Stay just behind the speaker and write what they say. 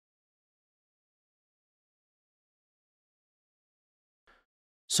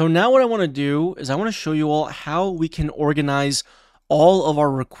So now what I want to do is I want to show you all how we can organize all of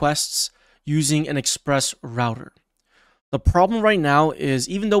our requests using an Express router. The problem right now is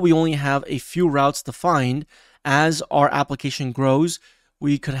even though we only have a few routes defined, as our application grows,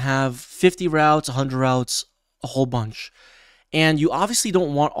 we could have 50 routes, 100 routes, a whole bunch. And you obviously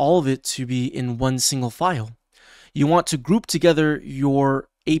don't want all of it to be in one single file. You want to group together your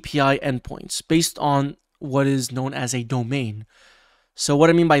API endpoints based on what is known as a domain. So what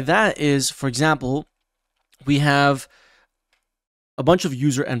I mean by that is, for example, we have a bunch of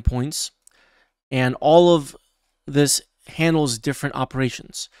user endpoints, and all of this handles different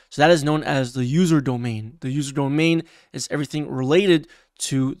operations. So that is known as the user domain. The user domain is everything related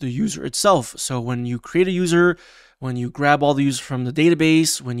to the user itself. So when you create a user, when you grab all the users from the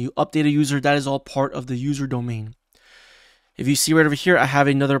database, when you update a user, that is all part of the user domain. If you see right over here, I have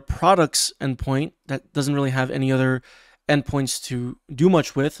another products endpoint that doesn't really have any other endpoints to do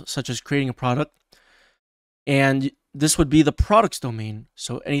much with, such as creating a product. And this would be the products domain.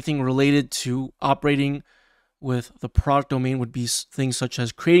 So anything related to operating with the product domain would be things such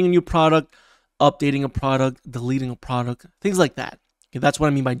as creating a new product, updating a product, deleting a product, things like that. Okay, that's what I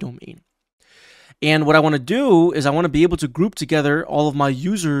mean by domain. And what I want to do is I want to be able to group together all of my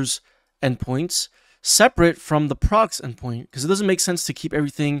users' endpoints separate from the products endpoint, because it doesn't make sense to keep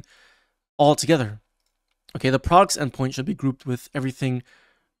everything all together. Okay, the products endpoint should be grouped with everything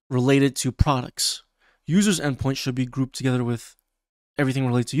related to products. Users endpoint should be grouped together with everything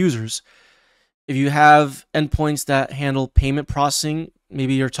related to users. If you have endpoints that handle payment processing,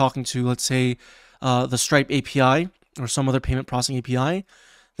 maybe you're talking to, let's say, the Stripe API or some other payment processing API,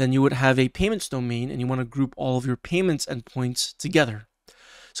 then you would have a payments domain and you want to group all of your payments endpoints together.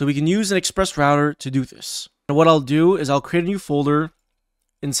 So we can use an Express router to do this. And what I'll do is I'll create a new folder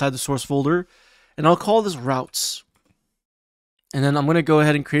inside the source folder, and I'll call this routes. And then I'm going to go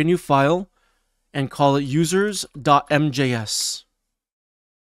ahead and create a new file and call it users.mjs.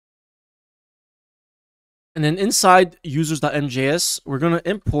 And then inside users.mjs, we're going to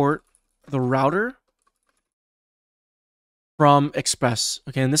import the router from Express.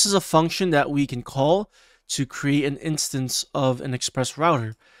 Okay, and this is a function that we can call to create an instance of an Express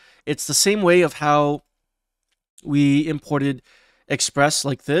router. It's the same way of how we imported Express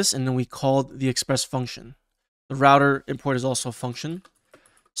like this, and then we called the Express function. The router import is also a function.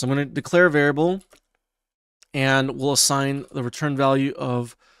 So I'm going to declare a variable, and we'll assign the return value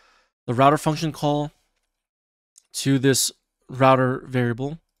of the router function call to this router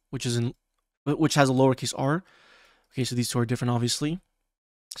variable, which has a lowercase r. Okay, so these two are different, obviously.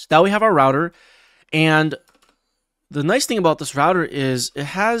 So now we have our router, and the nice thing about this router is it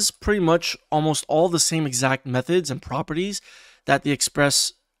has pretty much almost all the same exact methods and properties that the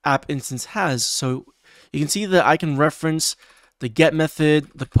Express app instance has. So you can see that I can reference the get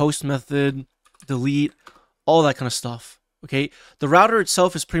method, the post method, delete, all that kind of stuff. Okay, the router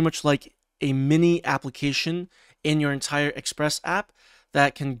itself is pretty much like a mini application in your entire Express app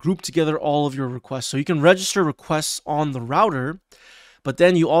that can group together all of your requests. So you can register requests on the router, but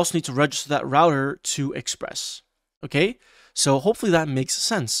then you also need to register that router to Express. Okay, so hopefully that makes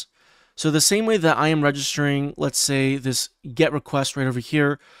sense. So the same way that I am registering, let's say, this get request right over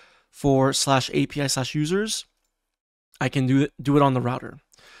here for /API/users, I can do it on the router.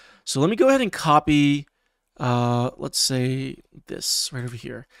 So let me go ahead and copy, let's say this right over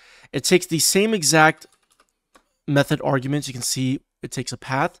here. It takes the same exact method arguments. You can see it takes a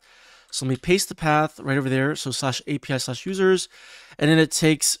path. So let me paste the path right over there. So /API/users, and then it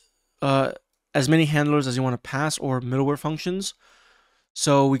takes as many handlers as you want to pass or middleware functions.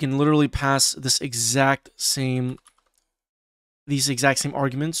 So we can literally pass these exact same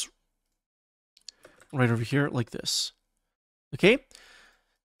arguments right over here like this. Okay,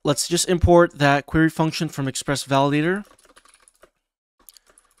 let's just import that query function from Express Validator.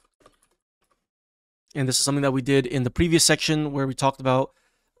 And this is something that we did in the previous section where we talked about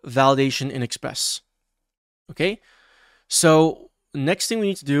validation in Express. Okay, so next thing we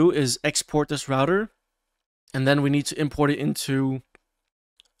need to do is export this router, and then we need to import it into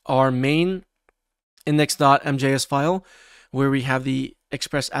our main index.mjs file where we have the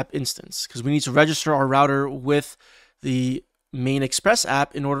Express app instance, because we need to register our router with the main Express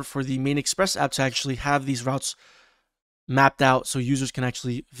app in order for the main Express app to actually have these routes mapped out so users can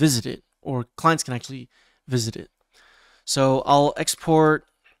actually visit it, or clients can actually visit it. So I'll actually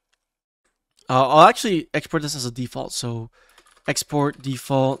export this as a default. So export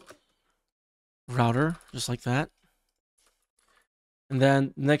default router, just like that. And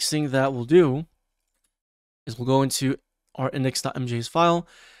then the next thing that we'll do is we'll go into our index.mjs file,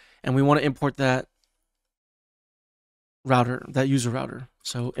 and we want to import that router, that user router.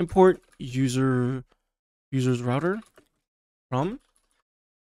 So import users router from,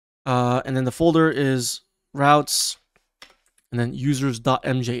 and then the folder is routes, and then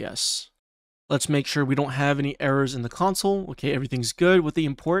users.mjs. Let's make sure we don't have any errors in the console. Okay, everything's good with the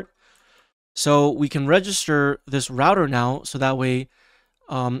import. So we can register this router now, so that way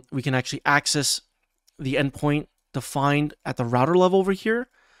we can actually access the endpoint defined at the router level over here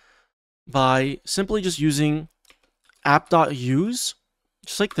by simply just using app.use,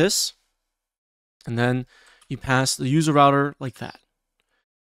 just like this. And then you pass the user router like that.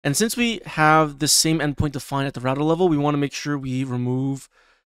 And since we have the same endpoint defined at the router level, we want to make sure we remove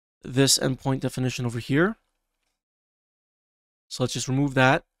this endpoint definition over here. So let's just remove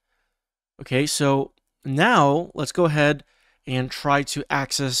that. Okay, so now let's go ahead and try to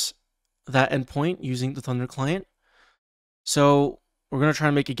access that endpoint using the Thunder client. So we're going to try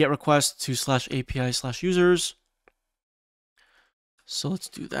and make a GET request to /API/users. So let's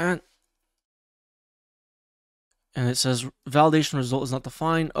do that. And it says validation result is not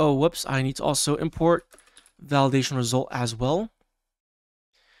defined. Oh, whoops. I need to also import validation result as well.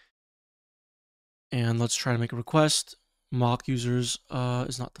 And let's try to make a request. Mock users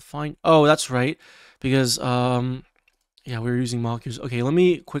is not defined. Oh, that's right. Because, yeah, we were using mock users. Okay, let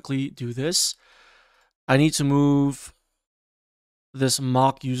me quickly do this. I need to move this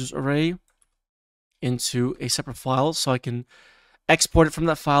mock users array into a separate file so I can export it from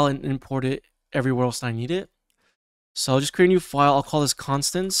that file and import it everywhere else that I need it. So I'll just create a new file. I'll call this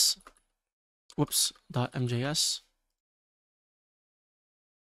constants. Whoops, .mjs.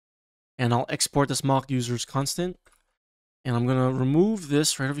 And I'll export this mock users constant. And I'm going to remove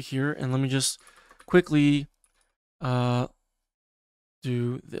this right over here. And let me just quickly do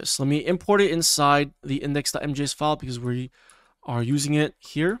this. Let me import it inside the index.mjs file because we are using it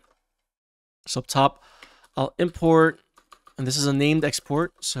here. So up top, I'll import, and this is a named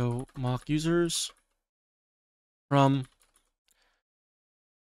export. So mock users from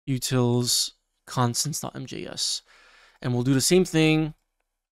utils constants.mjs. And we'll do the same thing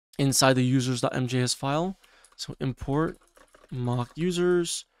inside the users.mjs file. So import mock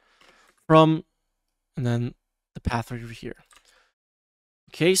users from, and then the path right over here.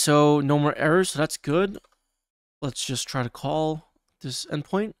 Okay, so no more errors, so that's good. Let's just try to call this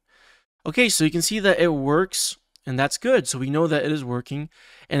endpoint. Okay, so you can see that it works, and that's good. So we know that it is working.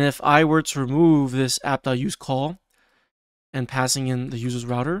 And if I were to remove this app.use call and passing in the user's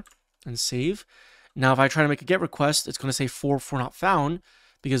router and save, now if I try to make a GET request, it's going to say 4 not found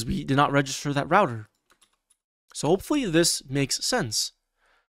because we did not register that router. So hopefully this makes sense.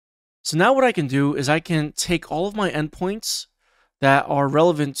 So now what I can do is I can take all of my endpoints that are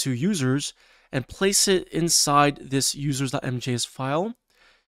relevant to users and place it inside this users.mjs file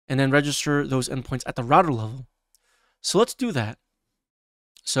and then register those endpoints at the router level. So let's do that.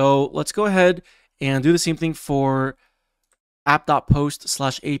 So let's go ahead and do the same thing for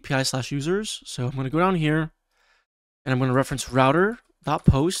app.post/API/users. So I'm going to go down here and I'm going to reference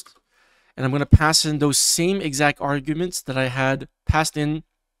router.post. And I'm going to pass in those same exact arguments that I had passed in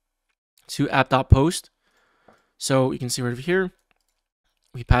to app.post. So you can see right over here,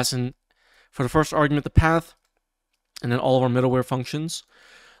 we pass in for the first argument the path, and then all of our middleware functions.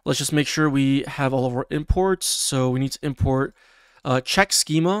 Let's just make sure we have all of our imports. So we need to import check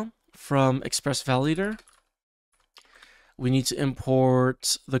schema from Express Validator. We need to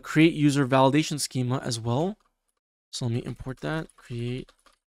import the create user validation schema as well. So let me import that, create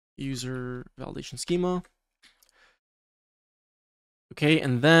user validation schema. Okay,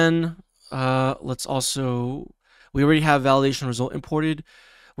 and then let's also, we already have validation result imported.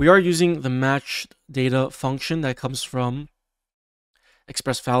 We are using the matched data function that comes from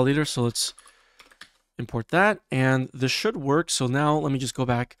Express Validator. So let's import that, and this should work. So now let me just go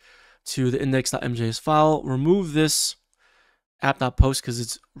back to the index.mjs file, remove this app.post because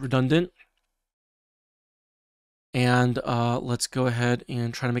it's redundant. And let's go ahead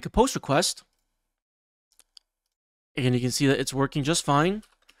and try to make a post request. And you can see that it's working just fine.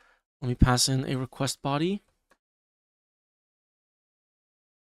 Let me pass in a request body.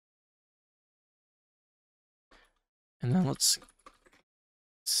 And then let's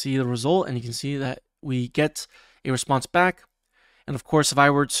see the result. And you can see that we get a response back. And of course, if I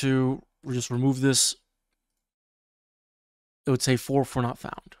were to just remove this, it would say 4 not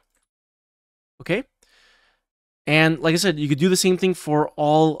found. Okay. And like I said, you could do the same thing for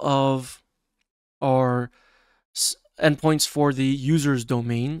all of our endpoints for the user's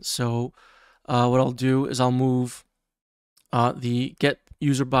domain. So what I'll do is I'll move the get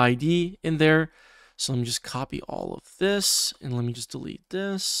user by ID in there. So let me just copy all of this and let me just delete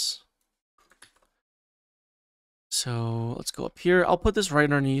this. So let's go up here. I'll put this right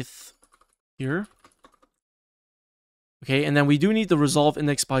underneath here. Okay, and then we do need the resolve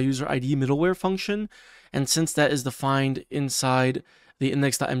index by user ID middleware function. And since that is defined inside the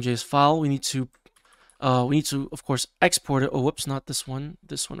index.mjs file, we need to, of course, export it. Oh, whoops, not this one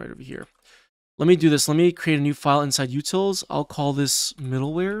right over here. Let me do this. Let me create a new file inside utils. I'll call this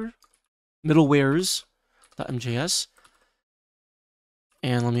middlewares.mjs.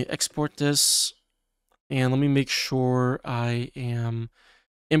 And let me export this. And let me make sure I am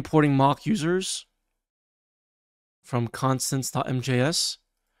importing mock users from constants.mjs.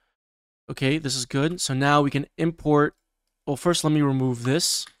 Okay, this is good. So now we can import. Well, first let me remove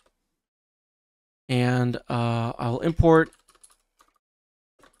this. And I'll import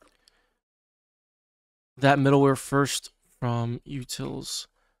that middleware first from utils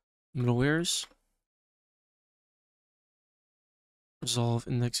middlewares. Resolve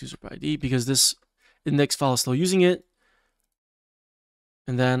index user by ID, because this index file is still using it.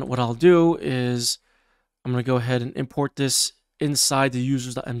 And then what I'll do is I'm going to go ahead and import this inside the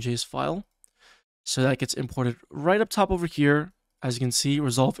users.mjs file. So that gets imported right up top over here. As you can see,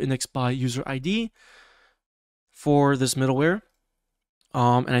 resolve index by user ID for this middleware.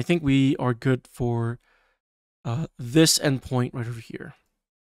 And I think we are good for this endpoint right over here.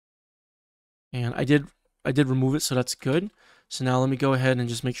 And I did remove it, so that's good. So now let me go ahead and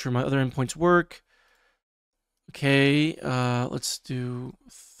just make sure my other endpoints work. Okay, let's do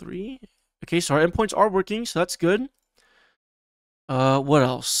 3. Okay, so our endpoints are working, so that's good. What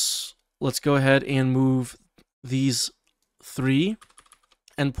else? Let's go ahead and move these 3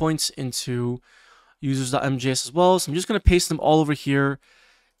 endpoints into users.mjs as well. So I'm just going to paste them all over here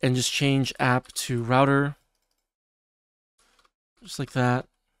and just change app to router. Just like that.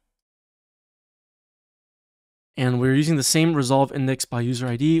 And we're using the same resolve index by user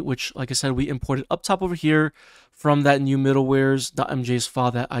ID, which, like I said, we imported up top over here from that new middlewares.mjs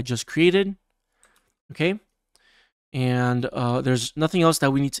file that I just created. Okay. And there's nothing else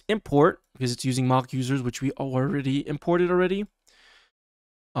that we need to import because it's using mock users, which we already imported already.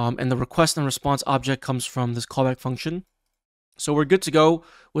 And the request and response object comes from this callback function. So we're good to go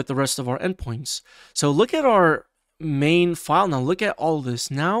with the rest of our endpoints. So look at our main file now. Look at all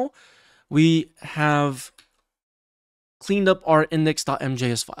this. Now we have cleaned up our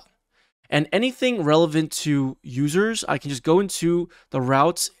index.mjs file. And anything relevant to users, I can just go into the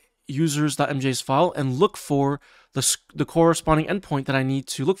routes users.mjs file and look for the corresponding endpoint that I need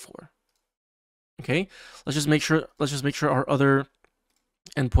to look for. Okay, let's just make sure our other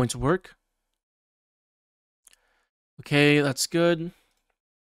endpoints work. Okay, that's good.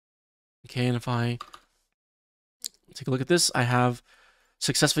 Okay, and if I take a look at this, I have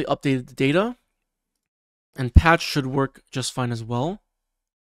successfully updated the data, and patch should work just fine as well.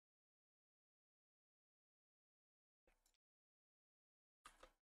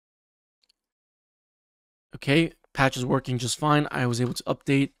 Okay, patch is working just fine. I was able to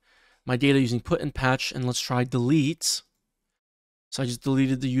update my data using put and patch, and let's try delete. So I just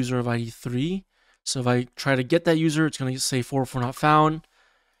deleted the user of ID 3. So if I try to get that user, it's going to say 404 not found.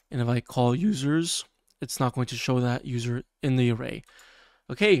 And if I call users, it's not going to show that user in the array.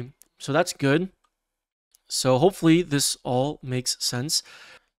 Okay, so that's good. So hopefully this all makes sense.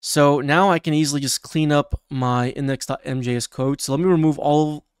 So now I can easily just clean up my index.mjs code. So let me remove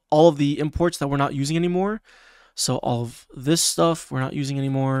all of the imports that we're not using anymore. So all of this stuff we're not using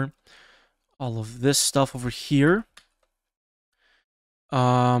anymore. All of this stuff over here.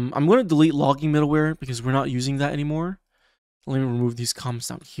 I'm going to delete logging middleware because we're not using that anymore. Let me remove these comments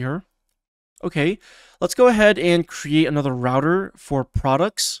down here. Okay, let's go ahead and create another router for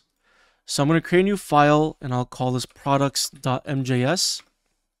products. So I'm going to create a new file and I'll call this products.mjs.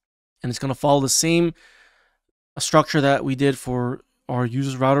 And it's going to follow the same structure that we did for our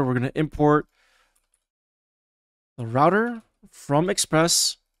users router. We're going to import the router from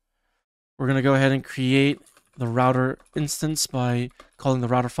Express. We're going to go ahead and create the router instance by calling the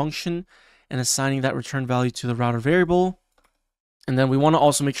router function and assigning that return value to the router variable. And then we want to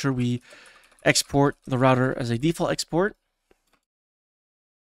also make sure we export the router as a default export.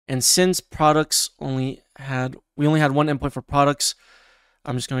 And since products we only had one endpoint for products,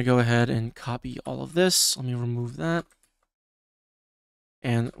 I'm just going to go ahead and copy all of this. Let me remove that.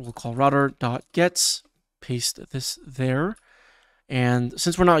 And we'll call router.get, paste this there. And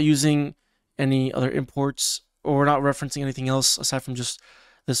since we're not using any other imports, or we're not referencing anything else aside from just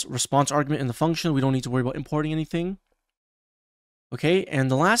this response argument in the function, we don't need to worry about importing anything. Okay,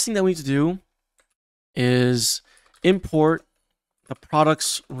 and the last thing that we need to do is import the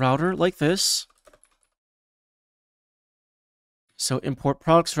products router like this. So import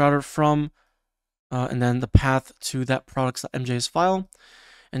products router from and then the path to that products.mjs file.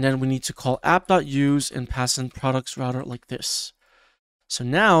 And then we need to call app.use and pass in products router like this. So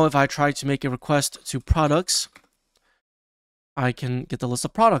now if I try to make a request to products, I can get the list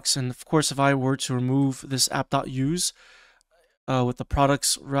of products. And of course, if I were to remove this app.use with the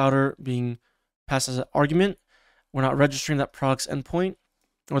products router being passed as an argument, we're not registering that products endpoint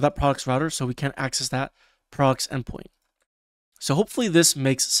or that products router, so we can't access that products endpoint. So hopefully this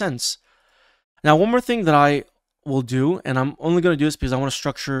makes sense. Now, one more thing that I will do, and I'm only going to do this because I want to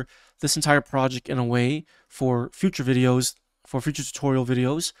structure this entire project in a way for future videos, for future tutorial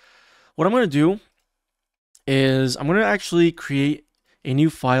videos. What I'm going to do is I'm going to actually create a new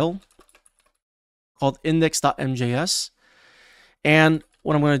file called index.mjs. And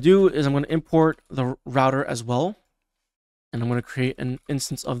what I'm going to do is I'm going to import the router as well. And I'm going to create an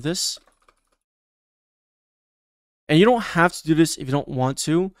instance of this. And you don't have to do this if you don't want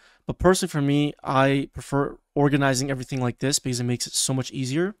to. But personally for me, I prefer organizing everything like this because it makes it so much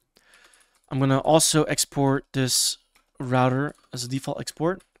easier. I'm going to also export this router as a default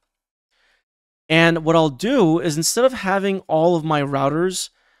export. And what I'll do is instead of having all of my routers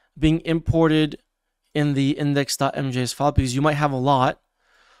being imported in the index.mjs file, because you might have a lot,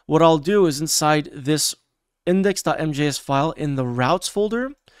 what I'll do is inside this index.mjs file in the routes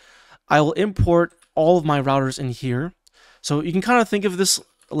folder, I will import all of my routers in here. So you can kind of think of this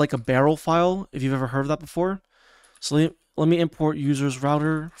like a barrel file, if you've ever heard of that before. So let me import users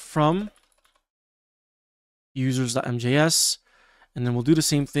router from users.mjs, and then we'll do the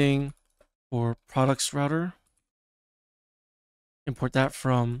same thing for products router. Import that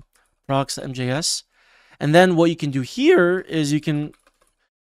from products.mjs. And then what you can do here is you can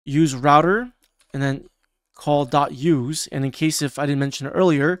use router and then call .use. And in case if I didn't mention it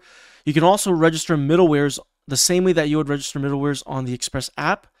earlier, you can also register middlewares the same way that you would register middlewares on the Express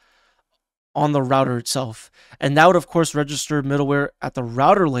app on the router itself. And that would, of course, register middleware at the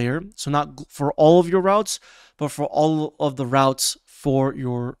router layer. So not for all of your routes, but for all of the routes for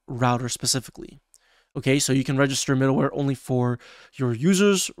your router specifically. Okay, so you can register middleware only for your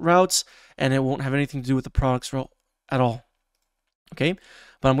users' routes, and it won't have anything to do with the products route at all. Okay,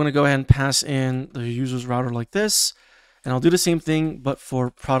 but I'm going to go ahead and pass in the users router like this, and I'll do the same thing, but for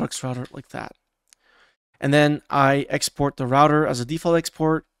products router like that. And then I export the router as a default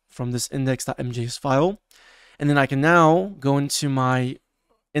export from this index.mjs file. And then I can now go into my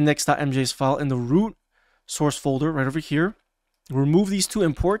index.mjs file in the root source folder right over here, remove these two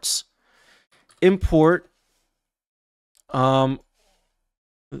imports, import,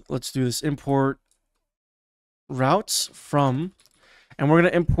 let's do this, import routes from, and we're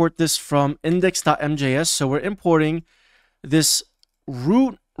going to import this from index.mjs. So we're importing this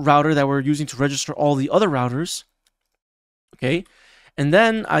root router that we're using to register all the other routers. Okay. And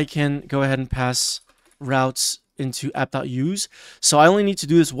then I can go ahead and pass routes into app.use. So I only need to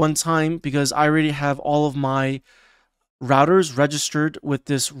do this one time because I already have all of my routers registered with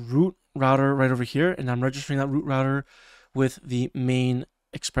this root router right over here. And I'm registering that root router with the main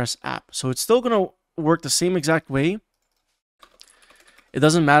Express app. So it's still going to work the same exact way. It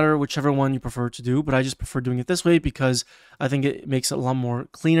doesn't matter whichever one you prefer to do, but I just prefer doing it this way because I think it makes it a lot more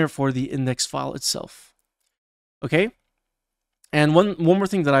cleaner for the index file itself. Okay. And one more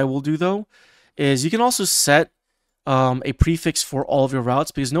thing that I will do though is you can also set a prefix for all of your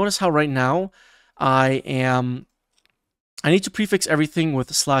routes, because notice how right now I need to prefix everything with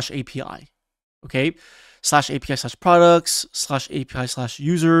 /API. Okay, /API/products,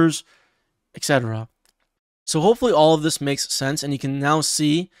 /API/users, etc. So hopefully all of this makes sense, and you can now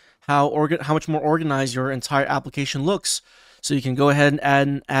see how much more organized your entire application looks. So you can go ahead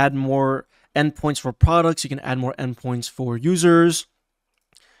and add more endpoints for products. You can add more endpoints for users,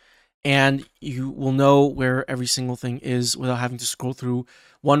 and you will know where every single thing is without having to scroll through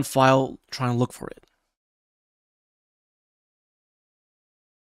one file trying to look for it.